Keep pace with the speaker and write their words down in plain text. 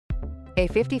A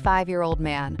 55-year-old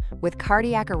man with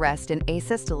cardiac arrest and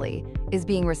asystole is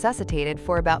being resuscitated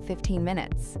for about 15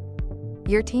 minutes.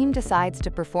 Your team decides to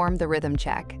perform the rhythm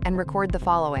check and record the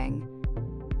following.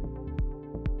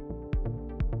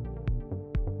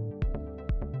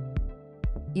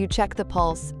 You check the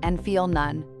pulse and feel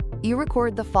none. You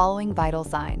record the following vital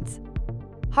signs.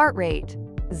 Heart rate,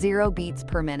 0 beats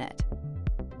per minute.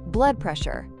 Blood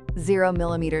pressure, 0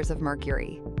 millimeters of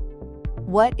mercury.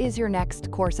 What is your next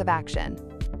course of action?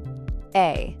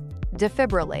 A.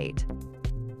 Defibrillate.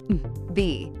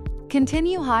 B.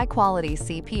 Continue high-quality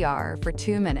CPR for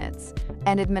 2 minutes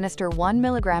and administer 1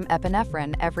 milligram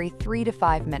epinephrine every 3 to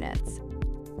 5 minutes.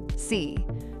 C.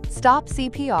 Stop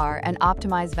CPR and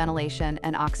optimize ventilation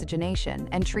and oxygenation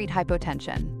and treat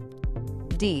hypotension.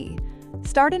 D.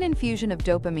 Start an infusion of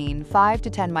dopamine 5 to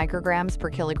 10 micrograms per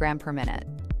kilogram per minute.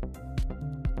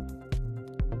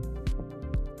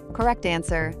 Correct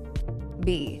answer,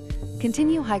 B.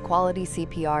 Continue high-quality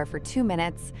CPR for 2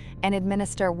 minutes and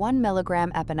administer 1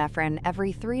 milligram epinephrine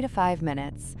every 3 to 5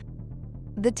 minutes.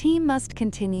 The team must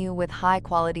continue with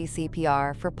high-quality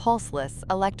CPR for pulseless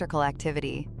electrical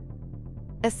activity.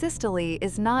 Asystole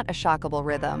is not a shockable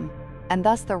rhythm, and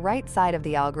thus the right side of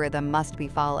the algorithm must be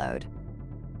followed.